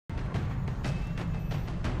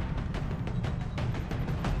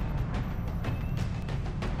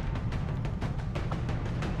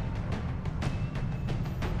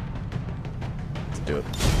do it.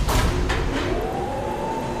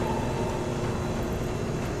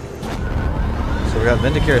 So we got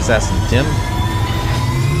Vindicare Assassin Tim.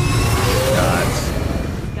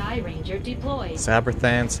 Sky Ranger deployed.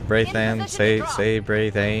 Sabrathan, Sabrathan,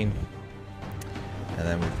 Sabrathane. And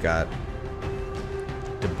then we've got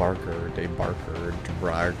Debarker.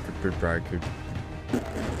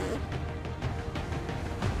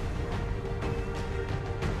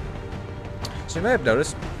 So you may have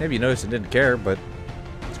noticed, maybe you noticed and didn't care, but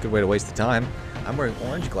it's a good way to waste the time. I'm wearing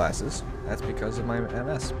orange glasses. That's because of my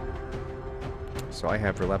MS. So I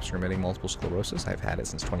have relapsing remitting multiple sclerosis. I've had it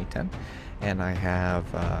since 2010. And I have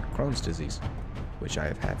Crohn's disease, which I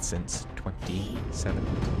have had since 2017.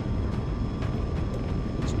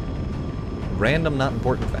 Random, not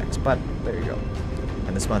important facts, but there you go.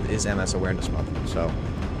 And this month is MS Awareness Month, so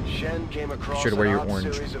Shen came across be sure to wear your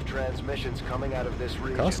orange. series of transmissions coming out of this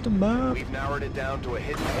region. Custom map. We've narrowed it down to a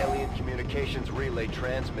hidden alien communications relay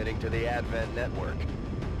transmitting to the Advent network.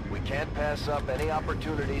 We can't pass up any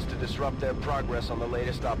opportunities to disrupt their progress on the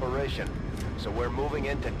latest operation, so we're moving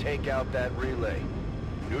in to take out that relay.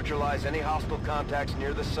 Neutralize any hostile contacts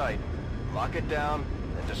near the site, lock it down,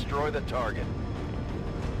 and destroy the target.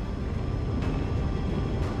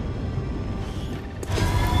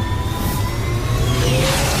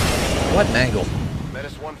 What an angle.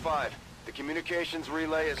 Menace 1-5, the communications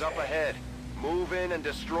relay is up ahead. Move in and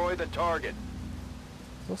destroy the target.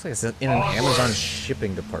 Looks like it's in an Amazon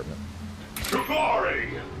shipping department. To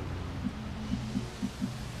glory!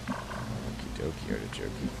 Okie dokie,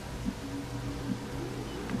 artichoke.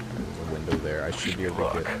 There's a window there. I should be able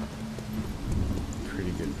to get a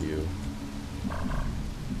pretty good view.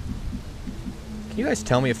 Can you guys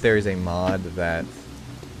tell me if there is a mod that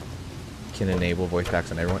can enable voice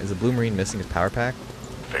packs on everyone? Is the Blue Marine missing his power pack?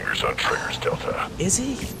 Fingers on triggers, Delta. Is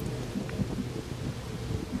he?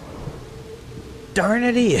 Darn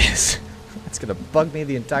it, he is. That's gonna bug me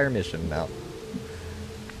the entire mission now.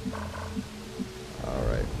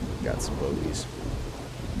 Alright, we've got some bogeys.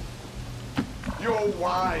 Your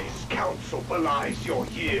wise counsel belies your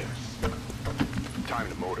years. Time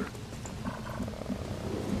to motor.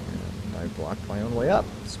 I blocked my own way up.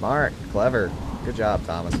 Smart, clever. Good job,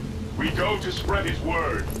 Thomas. We go to spread his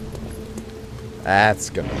word. That's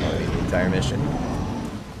gonna bug me the entire mission.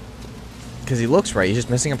 Because he looks right, he's just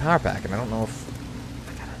missing a power pack, and I don't know if...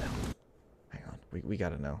 I gotta know. Hang on, we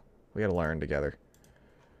gotta know. We gotta learn together.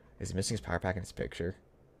 Is he missing his power pack in his picture?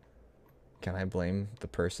 Can I blame the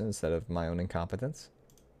person instead of my own incompetence?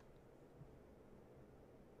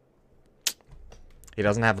 He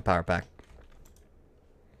doesn't have the power pack.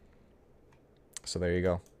 So there you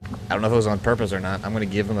go. I don't know if it was on purpose or not. I'm going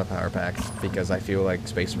to give him a power pack because I feel like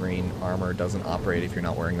Space Marine armor doesn't operate if you're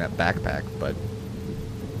not wearing that backpack, but...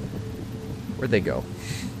 Where'd they go?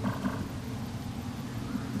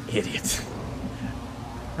 Idiot.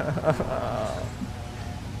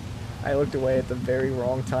 I looked away at the very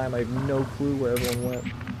wrong time. I have no clue where everyone went.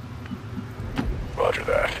 Roger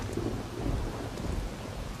that.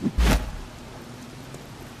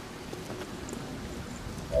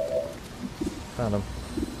 Found him.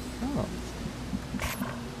 Oh.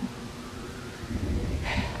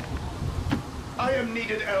 I am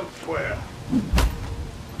needed elsewhere.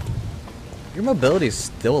 Your mobility is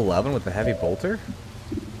still 11 with the heavy bolter?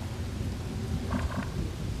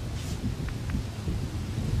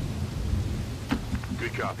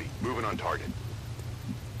 Good copy. Moving on target.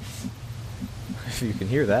 If you can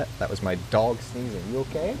hear that, that was my dog sneezing. You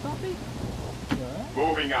okay, puppy?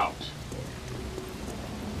 Moving out.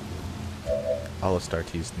 All the Star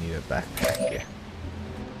T's need a backpack,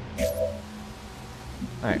 yeah.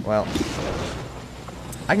 Alright, well.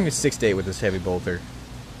 I can get 6 to 8 with this heavy bolter.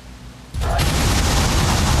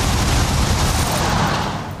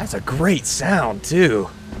 That's a great sound, too.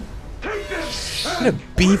 What a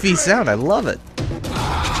beefy sound, I love it.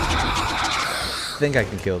 I think I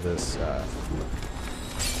can kill this,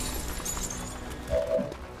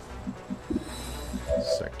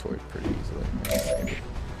 sectoid pretty easily. Maybe.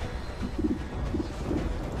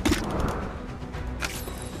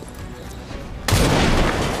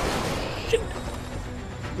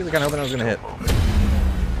 Really kind of hoping I was going to hit.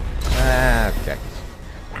 Ah, okay.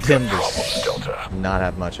 Tim does not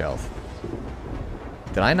have much health.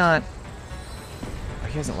 Did I not? Oh,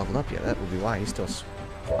 he hasn't leveled up yet. That would be why he's still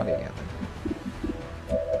swatting at them.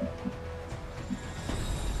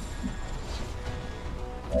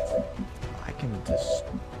 I can distract.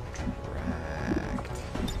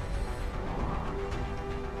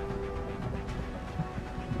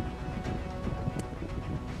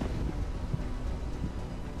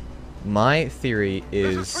 My theory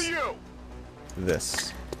is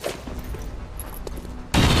this.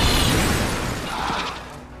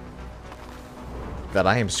 that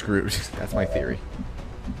I am screwed. That's my theory.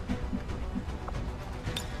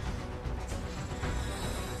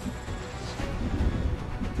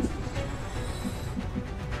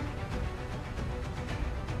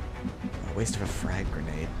 A waste of a frag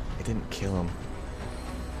grenade. It didn't kill him.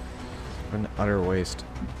 What an utter waste.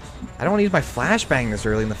 I don't want to use my flashbang this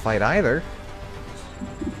early in the fight either.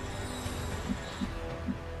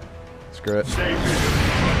 Screw it.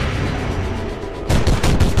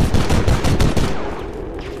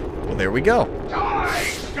 Well, there we go.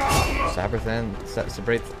 Sabrethan,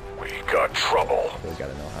 Sabrate. We got trouble. Really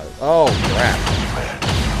gotta know how to. Oh, crap.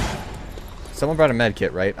 Someone brought a med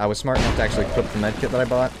kit, right? I was smart enough to actually equip the med kit that I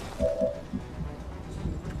bought.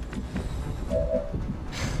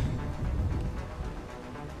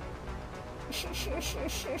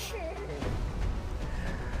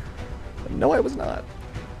 No, I was not.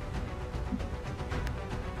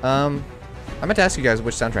 I meant to ask you guys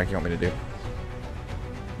which soundtrack you want me to do.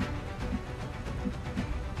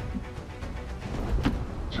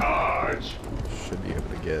 Charge. Should be able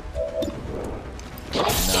to get a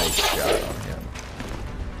nice shot on him.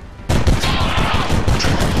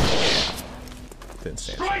 Didn't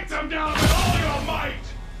stand. Strike them down with all your might.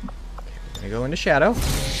 We're gonna go into shadow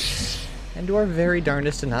and do our very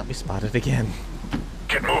darndest to not be spotted again.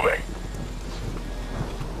 Get moving.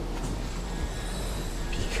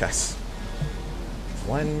 Because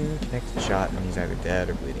one connected shot and he's either dead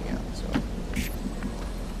or bleeding out, so.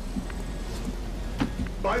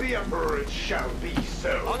 By the Emperor it shall be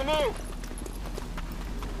so. On the move!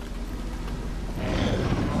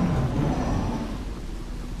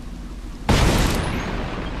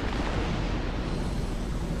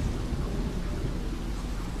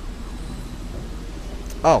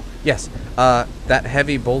 Oh, yes. That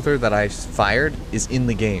heavy bolter that I fired is in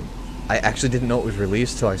the game. I actually didn't know it was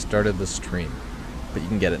released till I started the stream. But you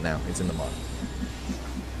can get it now. It's in the mod.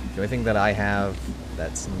 The only thing that I have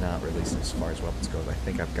that's not released as far as weapons goes, I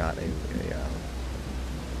think I've got a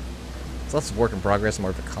it's less work in progress, more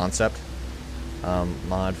of a concept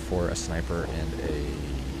mod for a sniper and a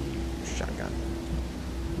shotgun.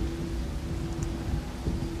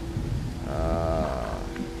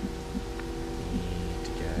 Need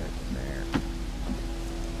to get there.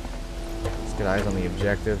 Let's get eyes on the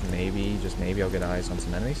objective. Maybe, just maybe, I'll get eyes on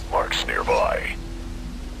some enemies. Marks nearby.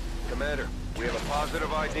 Commander, we have a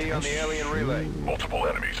positive ID on the alien relay. Multiple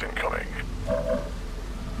enemies incoming.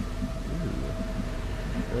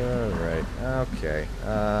 Alright, okay.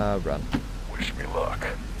 Run. Wish me luck.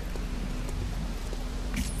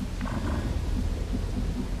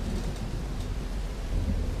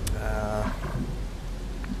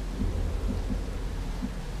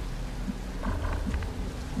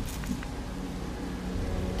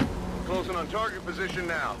 Closing on target position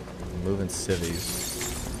now. Moving civvies.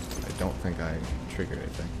 I don't think I triggered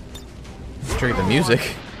anything. I triggered the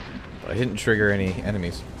music, but I didn't trigger any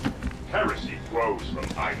enemies. Heresy grows from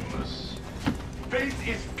idleness. Faith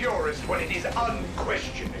is purest when it is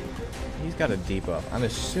unquestioning. He's got a debuff. I'm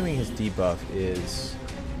assuming his debuff is...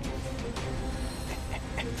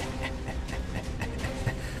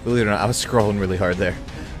 Believe it or not, I was scrolling really hard there.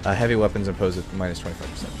 Heavy weapons impose a minus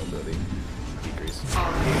 25% mobility decrease.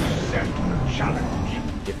 Accept the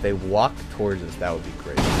challenge. If they walk towards us, that would be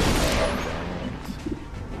great.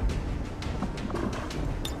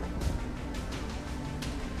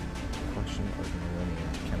 Question of millennia.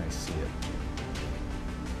 Can I see it?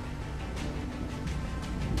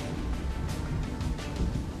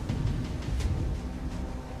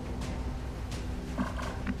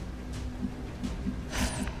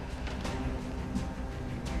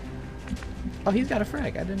 Oh, he's got a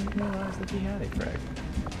frag. I didn't realize that he had a frag.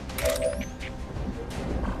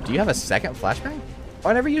 Do you have a second flashbang? Oh,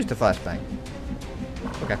 I never used a flashbang.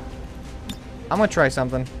 Okay. I'm gonna try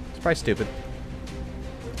something. It's probably stupid.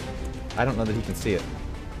 I don't know that he can see it.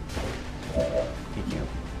 He can't.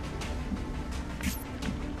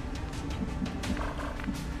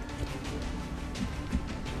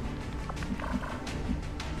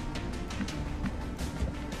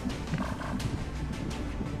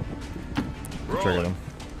 Triggered him.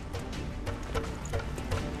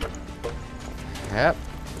 Yep.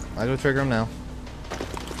 Might as well trigger him now.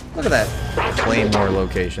 Look at that Claymore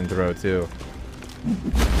location throw, too.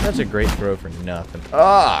 Such a great throw for nothing.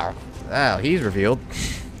 Ah! Wow, he's revealed.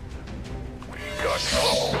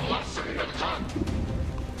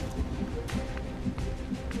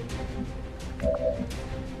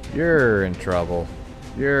 You're in trouble.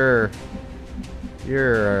 You're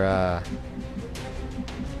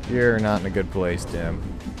not in a good place, Tim.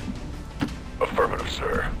 Affirmative,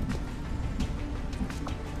 sir.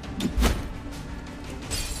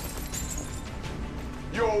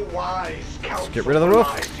 Your wise counsel get rid of the roof.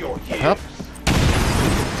 belies your years. Up.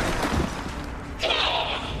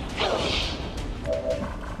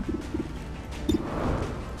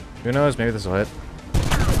 Who knows? Maybe this will hit.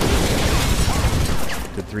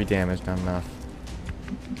 Did 3 damage, not enough.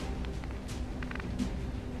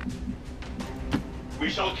 We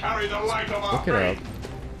shall carry the light of our Look it up.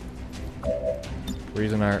 We're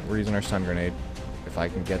using our stun grenade. If I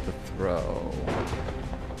can get the throw.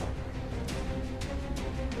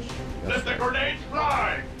 Let the grenades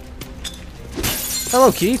fly!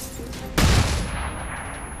 Hello, Keith.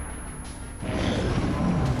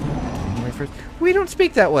 We don't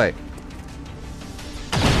speak that way.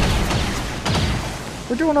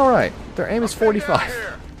 We're doing alright. Their aim is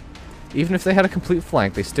 45. Even if they had a complete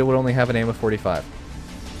flank, they still would only have an aim of 45.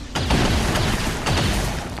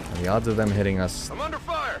 And the odds of them hitting us I'm under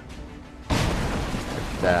fire.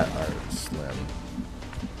 like that are slim.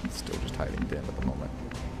 Still just hiding dim at the moment.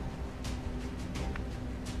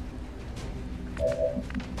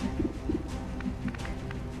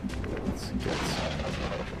 Let's get some.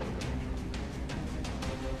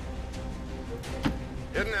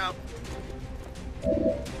 Heading out.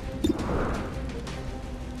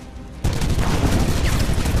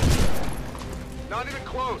 Not even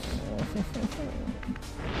close.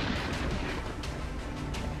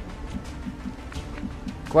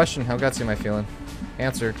 Question, how gutsy am I feeling?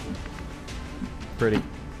 Answer. Pretty.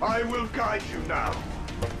 I will guide you now.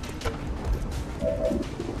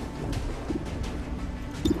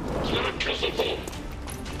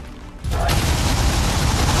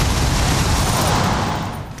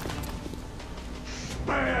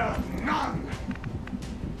 Spare none.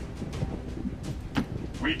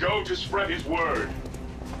 We go to spread his word.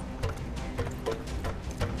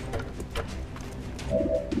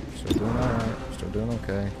 Still doing alright. Still doing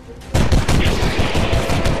okay.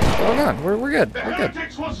 Oh god, we're good. The We're good.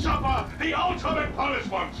 heretics will suffer the ultimate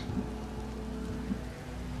punishment.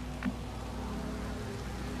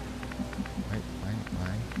 Why?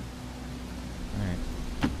 Alright.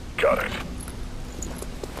 Got it.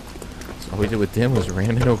 So all we did with Dim was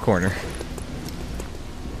ran into a corner.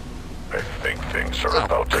 I think things are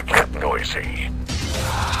about to get noisy.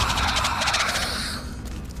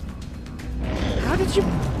 How did you...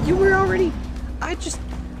 You were already... I just...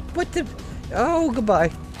 What the... Oh,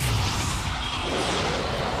 goodbye.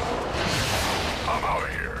 I'm out of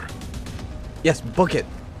here. Yes, book it.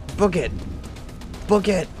 Book it. Book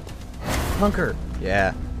it. Hunker.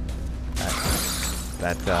 Yeah.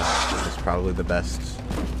 That is probably the best.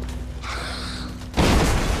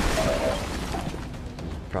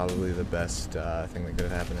 Probably the best thing that could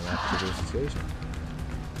have happened in that particular situation.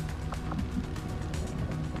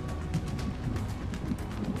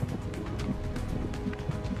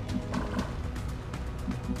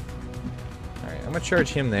 Alright, I'm gonna charge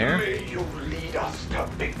him there. May you lead us to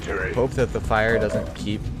victory. Hope that the fire doesn't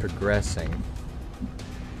keep progressing.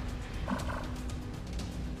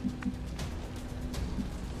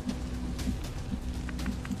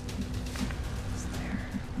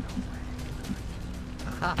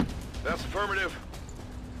 Aha! That's affirmative.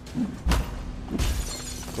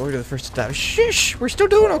 Glory to the first attack. Shush! We're still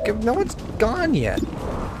doing okay. No one's gone yet.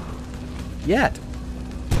 Yet.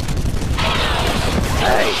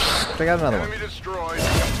 Hey! I got another one. Enemy destroyed.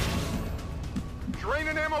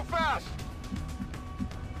 Draining ammo fast.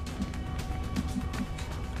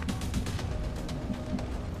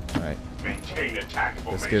 Alright. Maintain attack This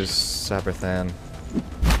formation. gives Saberthan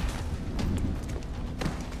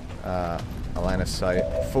a line of sight,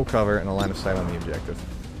 full cover, and a line of sight on the objective.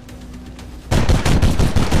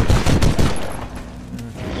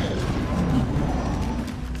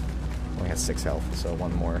 Only has 6 health, so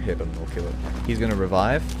one more hit and we'll kill it. He's gonna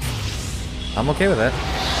revive. I'm okay with that. I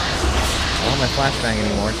don't have my flashbang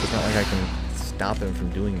anymore, so it's not like I can stop him from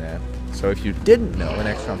doing that. So if you didn't know, in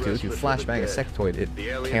XCOM 2, if you flashbang a sectoid, it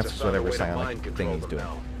cancels whatever psionic thing he's doing.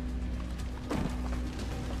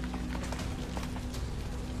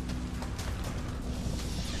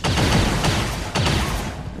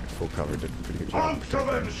 Full cover did a pretty good job.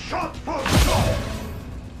 Ultimate shot for goal.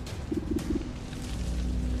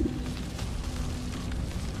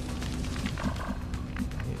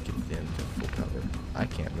 Get him to full cover. I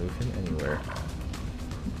can't move him anywhere.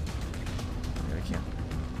 I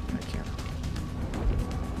can't.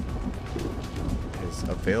 His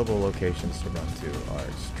available locations to run to are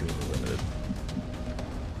extremely limited.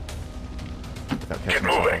 Without catching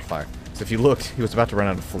himself on fire. So if you looked, he was about to run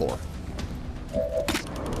out of floor.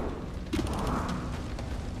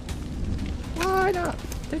 Why not?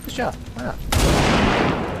 Take the shot. Why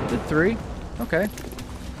not? Did 3. Okay.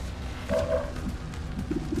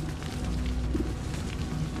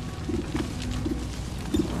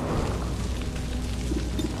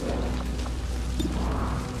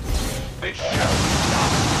 it shall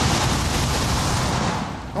stop.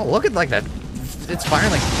 Oh, look at like that. It's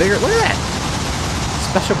firing like bigger. Look at that.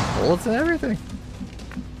 Special bullets and everything.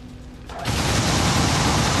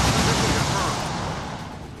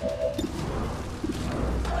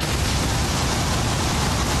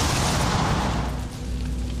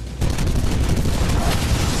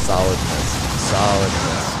 Solidness.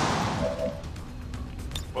 Solidness.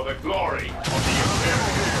 For the glory of the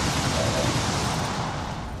Imperium.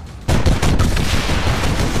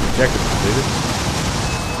 Objective completed.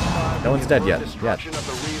 No one's dead yet. Destruction of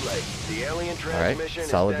the relay. The alien Alright, transmission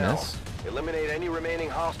solid is down. miss. Eliminate any remaining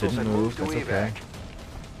hostiles Didn't and move, move to that's evac. okay.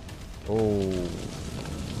 Oh.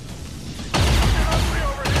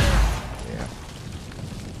 Yeah.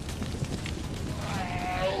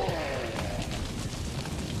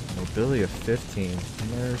 Mobility of 15.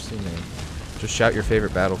 Mercy me. Just shout your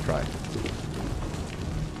favorite battle cry.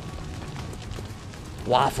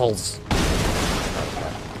 Waffles!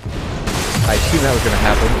 I assume that was gonna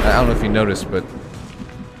happen. I don't know if you noticed, but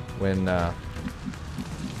when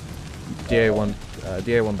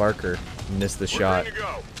DA1 Barker missed the shot.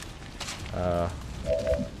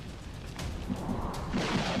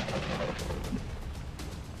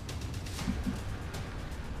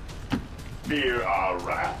 Fear our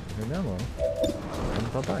wrath. Memo.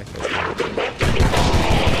 And bye-bye.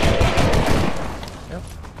 Yep.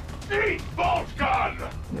 Eat bolt gun!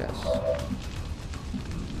 Yes.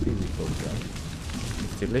 Really bolt gun.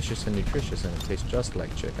 It's delicious and nutritious and it tastes just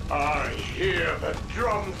like chicken. I hear the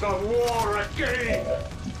drums of war again!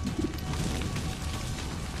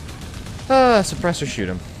 Suppressor shoot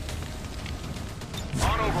him.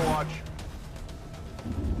 On Overwatch.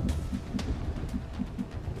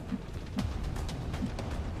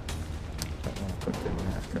 Don't want to put them in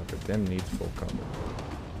half cover. Them needs full cover.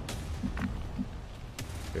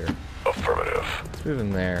 Here. Affirmative. Let's move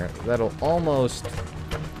him there. That'll almost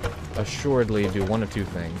assuredly do one of two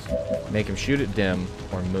things. Make him shoot at dim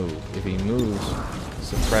or move. If he moves,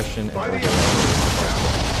 suppression and overload.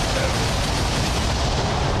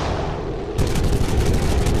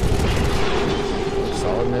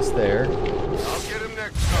 Solid miss there. I'll get him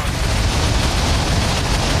next time.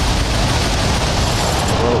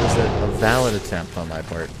 Well, it was a valid attempt on my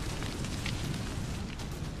part.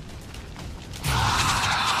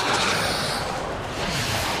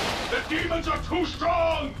 The demons are too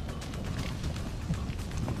strong!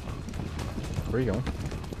 Where are you going?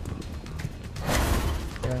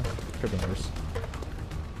 Yeah, could be worse.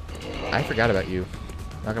 I forgot about you.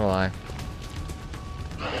 Not gonna lie.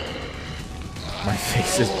 My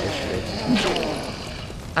face is itchy.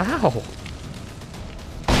 Ow!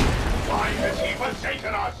 Why has he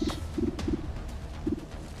forsaken us?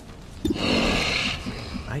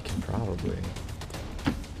 I can probably.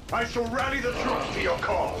 I shall rally the troops to your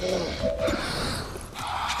cause.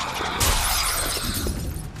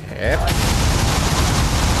 Yep.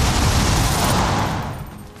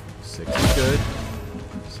 6 is good.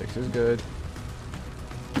 6 is good.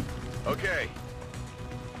 Okay.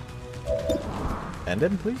 End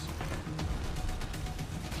him, please.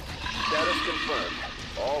 Status confirmed.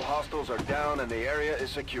 All hostiles are down and the area is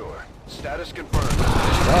secure. Status confirmed.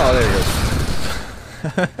 Oh, there he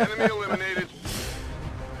goes. Enemy eliminated.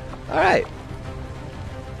 Alright.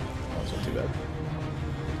 That's not too bad.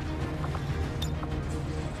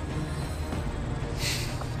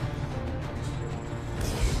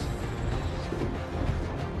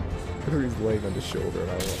 He's laying on the shoulder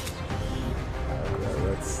and I won't. Okay,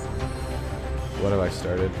 that's... What have I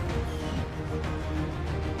started?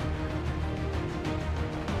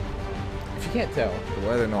 If you can't tell, the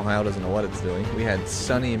weather in Ohio doesn't know what it's doing. We had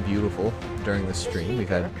sunny and beautiful during the stream. We've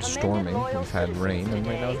had storming, we've had rain, and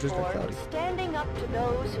right now it's just cloudy. Standing up to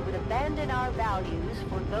those who would abandon our values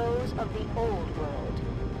for those of the old world.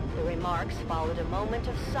 The remarks followed a moment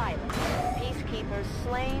of silence. Peacekeepers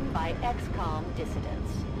slain by XCOM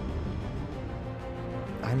dissidents.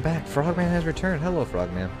 I'm back. Frogman has returned. Hello,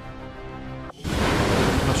 Frogman.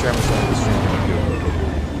 I'm not sure how much longer this stream can do,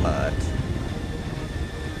 but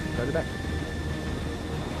glad you're back.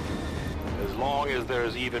 As long as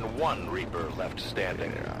there's even one Reaper left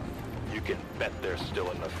standing, you can bet they're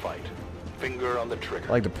still in the fight. Finger on the trigger.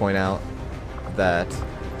 I'd like to point out that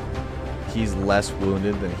he's less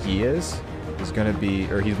wounded than he is. He's gonna be,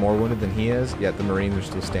 or he's more wounded than he is, yet the Marines are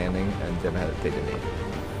still standing and they haven't taken a knee.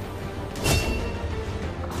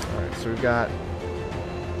 Alright, so we've got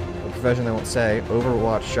a profession they won't say,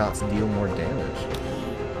 Overwatch shots deal more damage.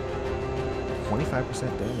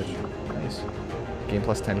 25% damage. Nice. Game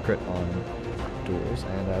plus 10 crit on duels,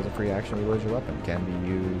 and as a free action, reload your weapon. Can be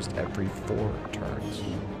used every 4 turns.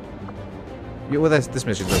 Yeah, well, this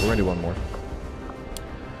mission's over. We're gonna do one more.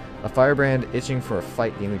 A firebrand itching for a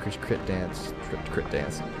fight game increased crit dance. Crit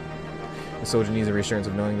dance. The soldier needs a reassurance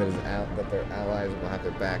of knowing that their allies will have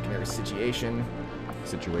their back in every situation.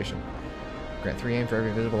 Grant 3 aim for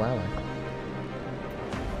every visible ally.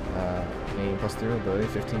 Aim plus 3 ability,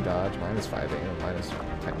 15 dodge, minus 5 aim, and minus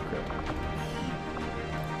 10 crit.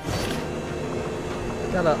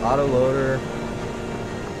 Got an auto loader.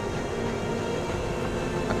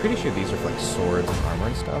 I'm pretty sure these are for like swords and armor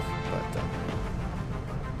and stuff, but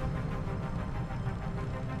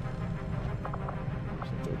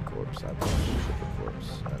third corpse, triple corpse,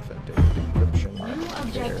 decryption. New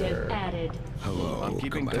objective added. Hello, I'm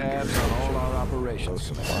keeping Commander. tabs on all our Low operations.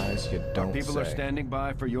 supplies, you don't People say. are standing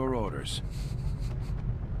by for your orders.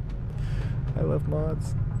 I love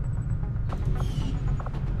mods.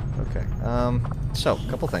 Okay, so, a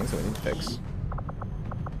couple things that we need to fix.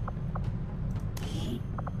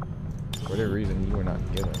 For whatever reason, you are not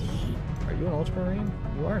given. Are you an Ultramarine?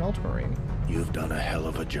 You are an Ultramarine. You've done a hell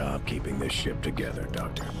of a job keeping this ship together,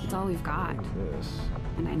 Doctor. It's all we've got. This.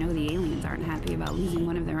 And I know the aliens aren't happy about losing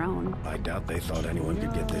one of their own. I doubt they thought anyone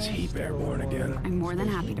could get this heap airborne again. I'm more than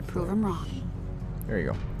happy to prove them wrong. There you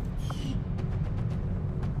go.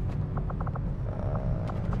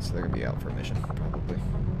 So they're gonna be out for a mission, probably.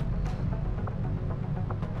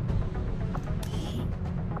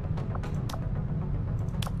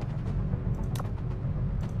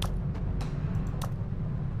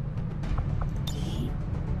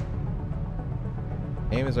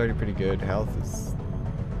 Aim is already pretty good. Health is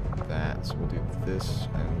that, so we'll do this.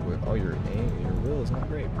 And with all your aim, your will is not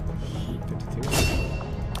great. 52.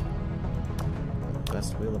 The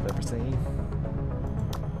best will I've ever seen.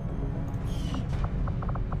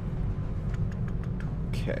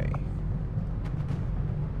 Okay.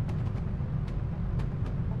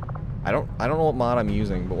 I don't know what mod I'm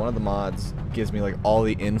using, but one of the mods gives me like all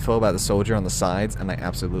the info about the soldier on the sides, and I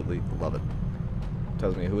absolutely love it.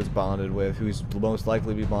 Tells me who it's bonded with, who's most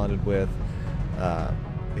likely to be bonded with,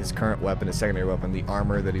 his current weapon, his secondary weapon, the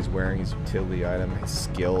armor that he's wearing, his utility item, his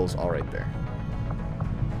skills, all right there.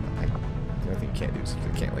 I think you can't do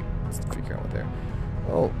something. You can't like figure out what they're.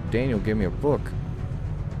 Oh, Daniel, give me a book.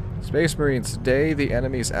 Space Marines, today the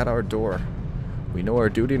enemy is at our door. We know our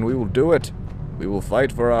duty and we will do it. We will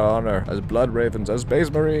fight for our honor as Blood Ravens, as Space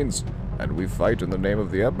Marines, and we fight in the name of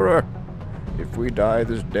the Emperor. If we die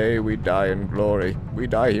this day, we die in glory. We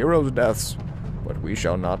die heroes' deaths, but we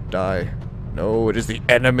shall not die. No, it is the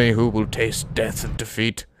enemy who will taste death and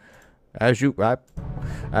defeat. As you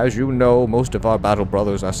know, most of our battle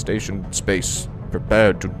brothers are stationed in space,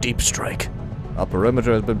 prepared to deep strike. Our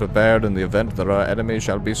perimeter has been prepared in the event that our enemy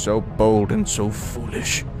shall be so bold and so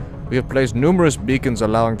foolish. We have placed numerous beacons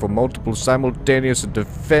allowing for multiple simultaneous and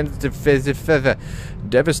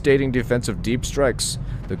devastating defensive deep strikes.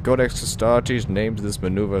 The Codex Astartes named this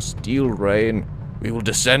maneuver Steel Rain. We will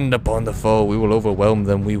descend upon the foe, we will overwhelm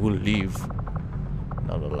them, we will leave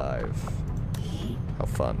none alive. How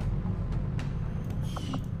fun.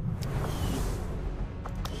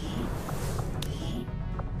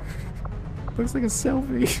 Looks like a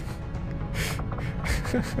selfie.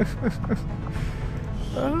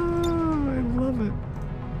 Oh, I love it.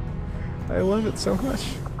 I love it so much.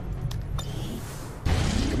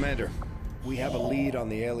 Commander, we have a lead on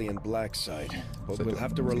the alien black site, but we'll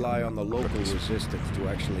have to rely on the local resistance to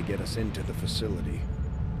actually get us into the facility.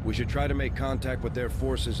 We should try to make contact with their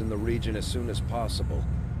forces in the region as soon as possible.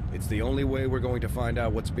 It's the only way we're going to find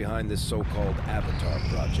out what's behind this so-called Avatar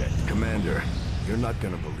project. Commander, you're not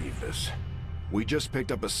gonna believe this. We just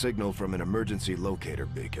picked up a signal from an emergency locator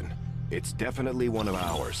beacon. It's definitely one of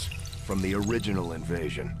ours, from the original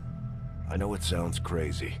invasion. I know it sounds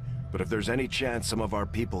crazy, but if there's any chance some of our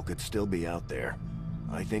people could still be out there,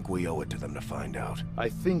 I think we owe it to them to find out. I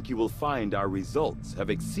think you will find our results have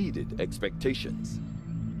exceeded expectations.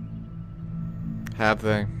 Have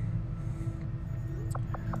they?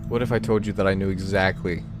 What if I told you that I knew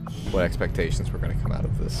exactly what expectations were going to come out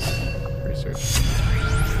of this research?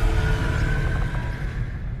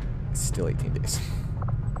 It's still 18 days.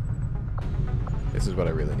 This is what I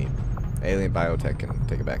really need. Alien biotech can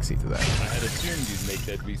take a back seat to that. I had assumed you'd make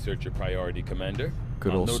that research a priority, Commander.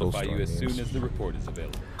 Good old I'll notify you Soulstorm as soon news. as the report is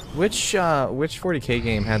available. Which 40k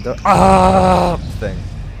game had the thing?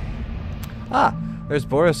 There's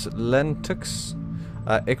Boris Lentux,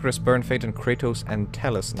 Icarus, Burnfate, and Kratos and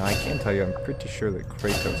Tellus. Now I can tell you, I'm pretty sure that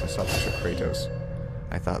Kratos, I saw a picture of Kratos.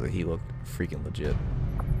 I thought that he looked freaking legit.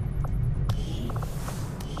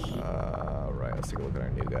 Right, let's take a look at our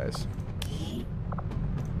new guys.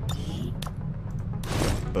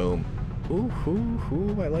 Boom.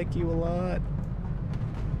 Ooh, I like you a lot.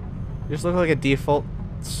 just look like a default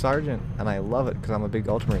sergeant, and I love it because I'm a big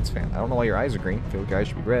Ultramarines fan. I don't know why your eyes are green. I feel like your eyes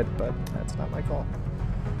should be red, but that's not my call.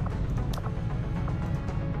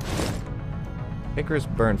 Icarus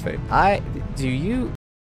Burn Fate. Do you